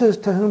taxes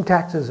to whom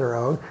taxes are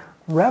owed,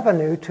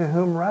 revenue to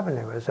whom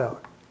revenue is owed.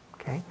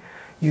 Okay?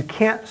 You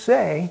can't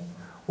say,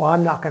 well,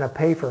 I'm not going to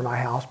pay for my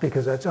house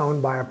because it's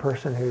owned by a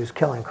person who's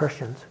killing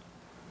Christians.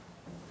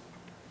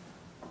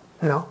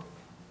 No.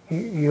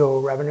 You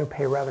owe revenue,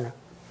 pay revenue.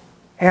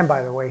 And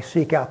by the way,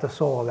 seek out the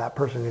soul of that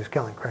person who's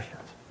killing Christians.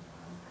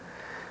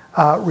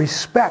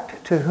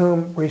 Respect to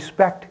whom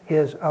respect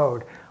is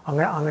owed. I'm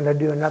going to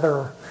do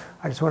another,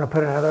 I just want to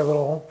put another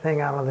little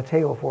thing out on the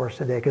table for us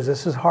today because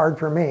this is hard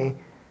for me.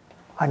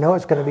 I know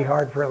it's going to be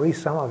hard for at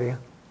least some of you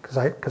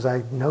because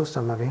I know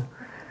some of you.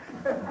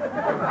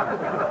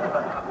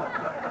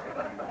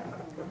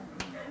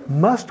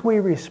 Must we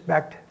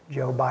respect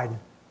Joe Biden?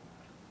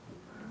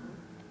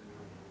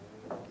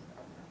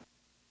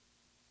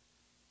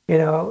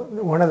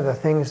 One of the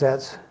things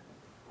that's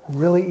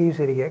really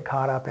easy to get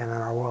caught up in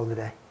our world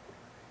today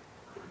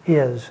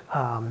is,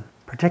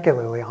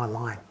 particularly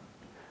online,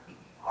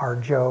 are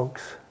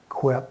jokes,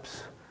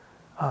 quips,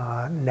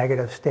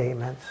 negative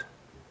statements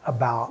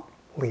about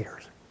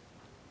leaders.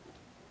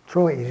 It's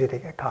really easy to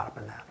get caught up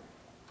in that.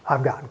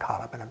 I've gotten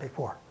caught up in it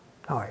before.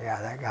 Oh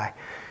yeah, that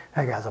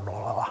guy's a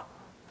blah blah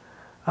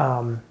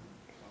blah.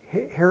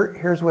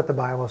 Here's what the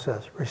Bible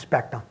says: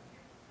 respect them.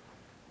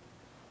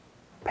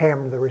 Pay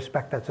them the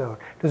respect that's owed.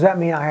 Does that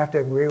mean I have to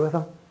agree with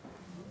them?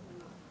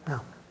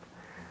 No.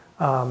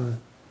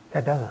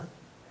 That doesn't.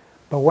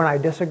 But when I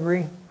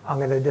disagree, I'm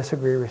going to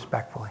disagree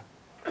respectfully.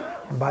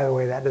 And by the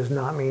way, that does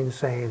not mean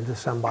saying to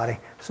somebody,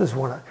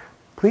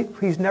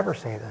 please never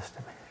say this to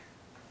me.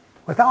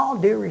 With all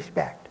due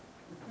respect.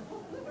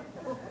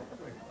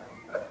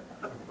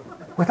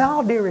 With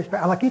all due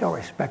respect. I'm like, you don't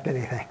respect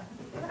anything.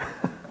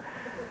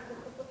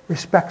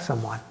 Respect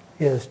someone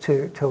is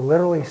to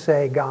literally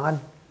say, God,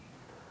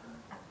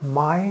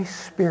 my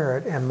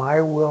spirit and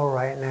my will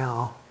right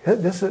now,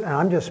 and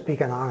I'm just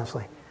speaking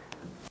honestly,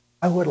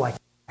 I would like to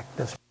deck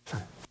this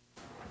person.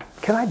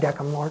 Can I deck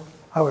them, Lord?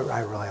 I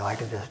really like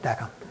to just deck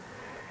them.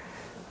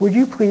 Would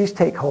you please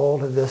take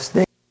hold of this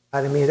thing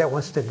out of me that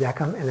wants to deck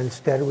them, and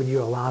instead would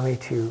you allow me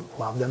to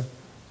love them,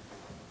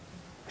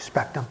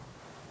 respect them?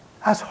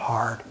 That's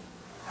hard.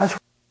 That's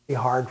really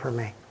hard for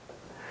me.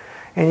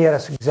 And yet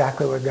it's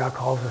exactly what God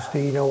calls us to.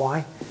 You know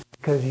why?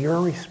 Because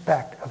your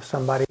respect of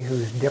somebody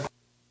who's different,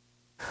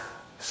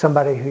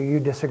 somebody who you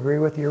disagree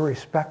with, your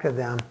respect of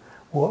them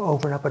will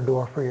open up a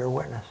door for your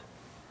witness.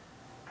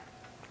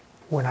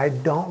 When I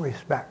don't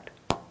respect,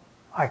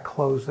 I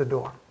close the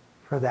door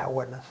for that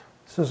witness.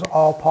 This is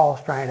all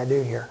Paul's trying to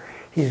do here.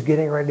 He's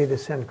getting ready to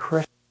send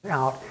Christians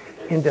out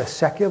into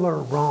secular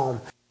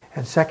Rome.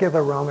 And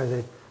secular Rome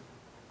is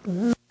a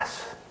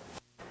mess.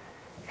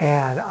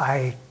 And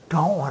I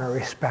don't want to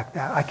respect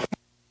that. I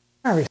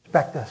can't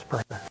respect this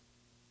person.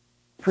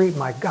 Treat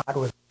my God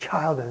with a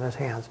child in his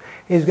hands.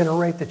 He's going to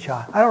rape the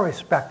child. I don't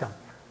respect him.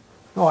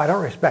 No, I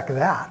don't respect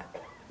that.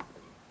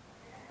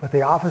 But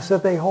the office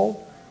that they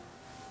hold,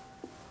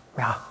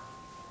 yeah,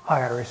 I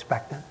got to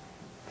respect it.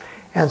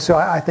 And so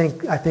I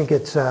think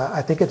it's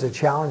a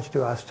challenge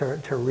to us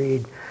to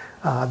read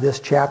this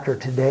chapter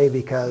today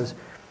because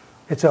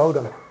it's owed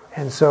them.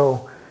 And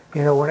so,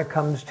 when it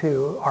comes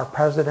to our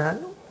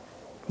president,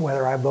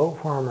 whether I vote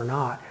for him or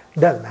not, it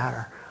doesn't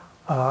matter.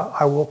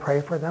 I will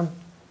pray for them.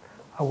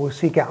 I will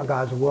seek out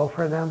God's will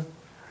for them.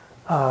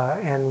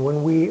 And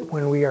when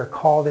we are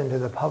called into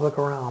the public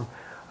realm,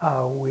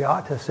 we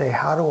ought to say,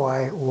 how do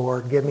I,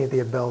 Lord, give me the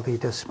ability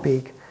to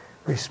speak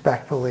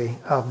respectfully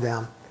of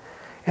them?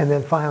 And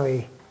then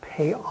finally,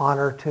 pay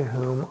honor to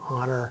whom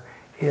honor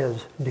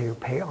is due.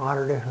 Pay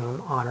honor to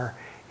whom honor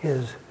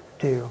is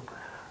due.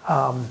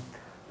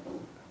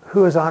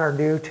 Who is honor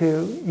due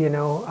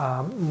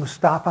to?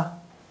 Mustafa.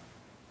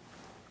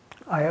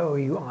 I owe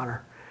you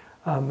honor.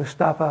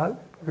 Mustafa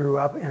grew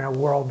up in a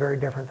world very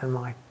different than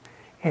mine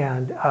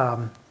and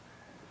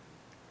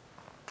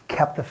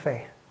kept the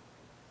faith,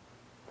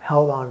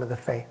 held on to the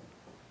faith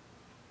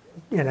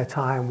in a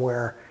time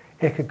where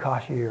it could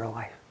cost you your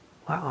life.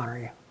 I honor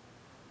you.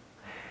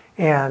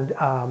 And,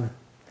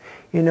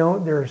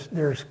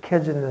 there's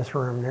kids in this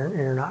room.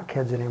 You're not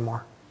kids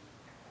anymore.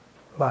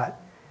 But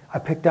I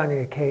picked on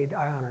you, Cade.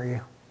 I honor you.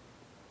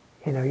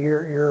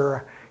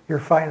 You're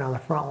fighting on the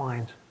front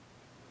lines.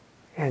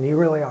 And you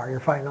really are. You're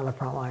fighting on the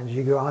front lines.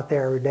 You go out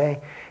there every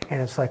day,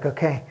 and it's like,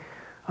 okay,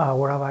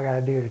 what have I got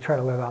to do to try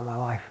to live out my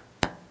life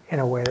in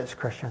a way that's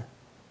Christian?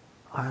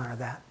 I honor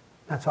that.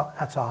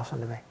 That's awesome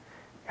to me.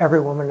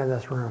 Every woman in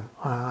this room,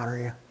 I honor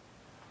you.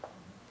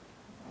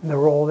 The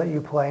role that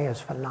you play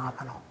is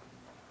phenomenal.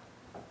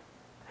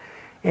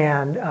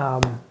 And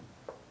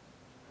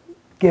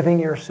giving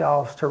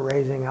yourselves to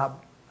raising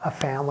up a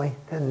family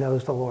that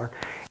knows the Lord.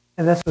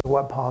 And this is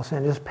what Paul's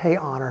saying, just pay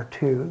honor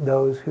to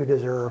those who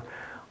deserve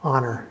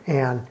honor.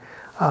 And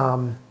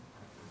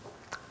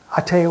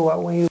I tell you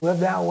what, when you live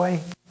that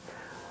way,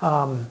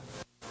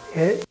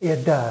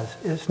 it does.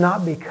 It's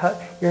not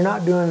because, you're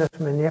not doing this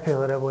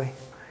manipulatively.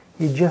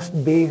 You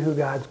just be who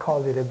God's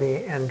called you to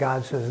be, and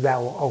God says that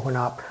will open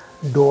up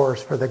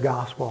doors for the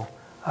gospel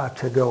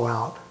to go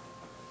out.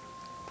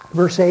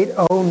 Verse 8,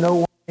 owe no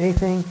one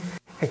anything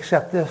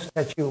except this,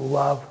 that you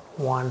love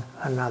one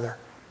another.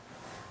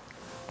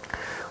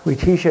 We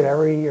teach it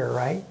every year,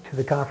 right, to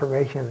the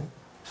confirmation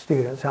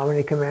students. How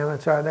many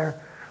commandments are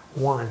there?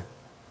 One.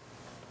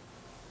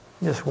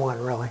 Just one,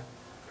 really.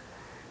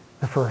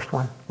 The first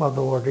one, love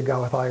the Lord your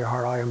God with all your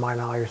heart, all your mind,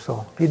 all your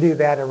soul. If you do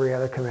that, every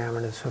other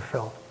commandment is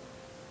fulfilled,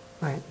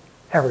 right?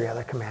 Every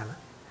other commandment.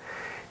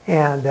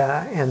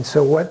 And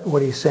so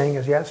what he's saying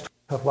is, yes,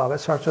 with love. It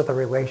starts with a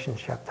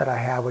relationship that I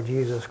have with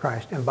Jesus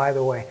Christ. And by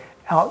the way,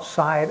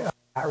 outside of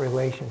that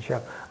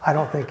relationship, I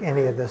don't think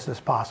any of this is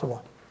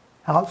possible.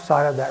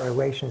 Outside of that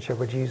relationship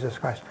with Jesus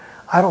Christ,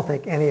 I don't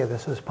think any of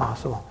this is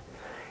possible.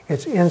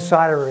 It's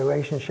inside a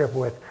relationship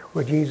with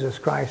Jesus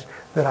Christ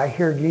that I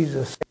hear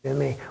Jesus say to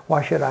me,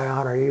 why should I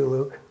honor you,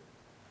 Luke?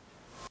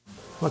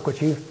 Look what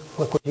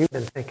you've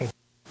been thinking.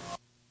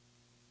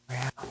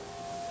 Yeah.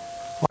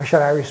 Why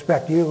should I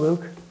respect you,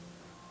 Luke?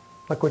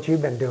 Look what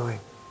you've been doing.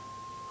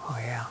 Oh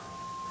yeah.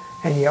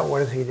 And yet what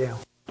does he do?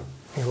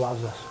 He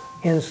loves us.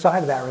 Inside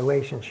of that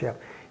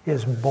relationship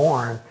is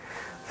born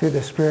through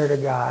the Spirit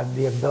of God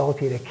the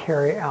ability to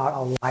carry out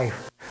a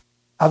life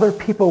other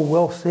people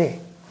will see.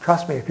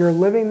 Trust me, if you're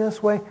living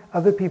this way,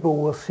 other people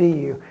will see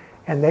you,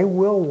 and they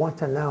will want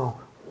to know,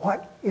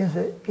 what is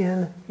it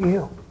in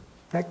you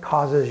that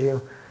causes you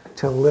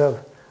to live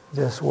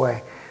this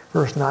way?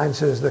 Verse 9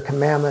 says, the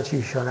commandments,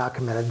 you shall not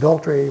commit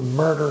adultery,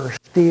 murder,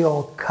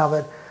 steal,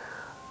 covet.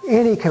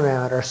 Any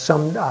commandment are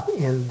summed up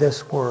in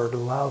this word,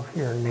 love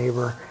your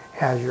neighbor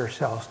as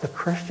yourselves. The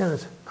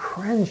Christians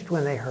cringed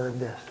when they heard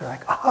this. They're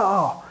like,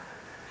 oh,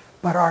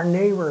 but our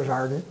neighbors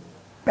are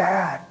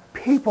bad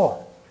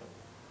people.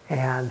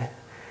 And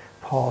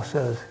Paul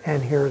says,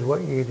 and here's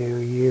what you do.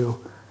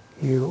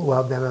 You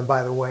love them. And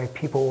by the way,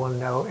 people will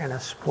know in a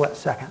split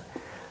second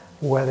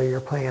whether you're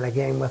playing a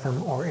game with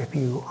them or if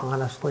you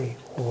honestly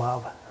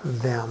love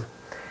them.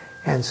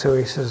 And so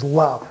he says,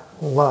 love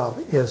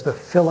is the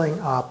filling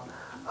up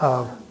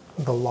of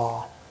the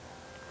law.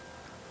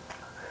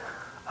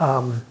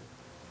 I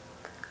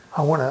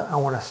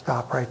want to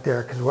stop right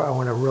there because I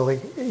want to really,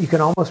 you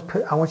can almost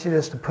put, I want you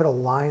just to put a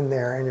line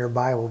there in your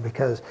Bible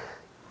because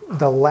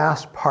the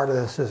last part of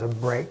this is a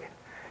break.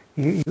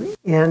 You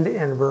end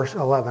in verse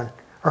 11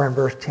 or in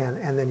verse 10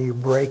 and then you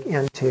break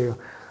into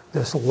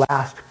this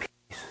last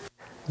piece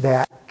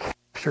that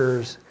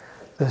captures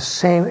the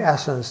same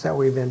essence that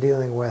we've been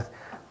dealing with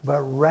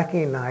but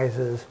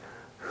recognizes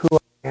who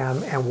I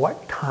am and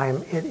what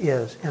time it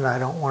is, and I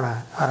don't want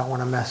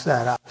to mess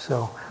that up.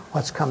 So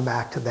let's come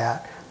back to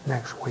that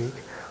next week.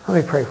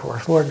 Let me pray for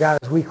us. Lord God,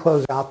 as we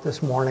close out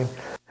this morning,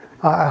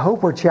 I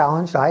hope we're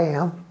challenged. I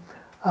am.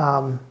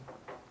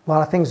 A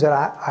lot of things that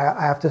I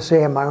have to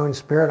say in my own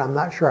spirit, I'm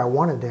not sure I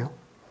want to do.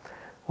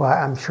 Well,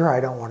 I'm sure I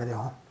don't want to do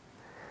them.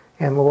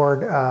 And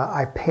Lord,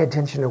 I pay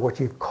attention to what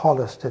you've called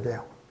us to do.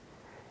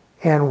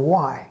 And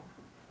why?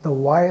 The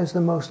why is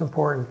the most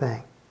important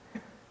thing.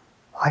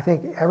 I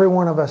think every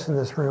one of us in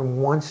this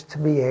room wants to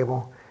be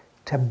able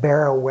to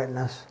bear a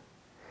witness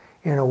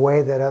in a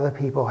way that other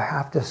people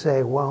have to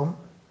say, well,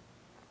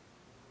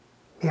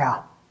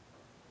 yeah,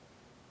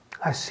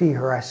 I see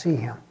her, I see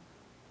him.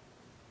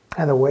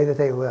 And the way that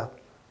they live.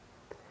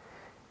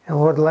 And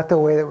Lord, let the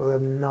way that we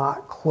live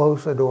not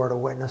close the door to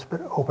witness,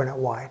 but open it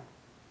wide.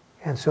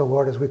 And so,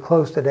 Lord, as we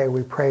close today,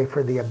 we pray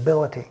for the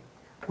ability,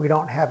 we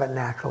don't have it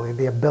naturally,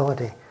 the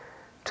ability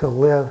to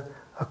live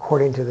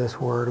according to this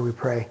word. We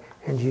pray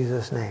in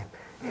Jesus' name.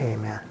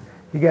 Amen.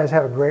 You guys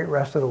have a great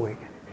rest of the week.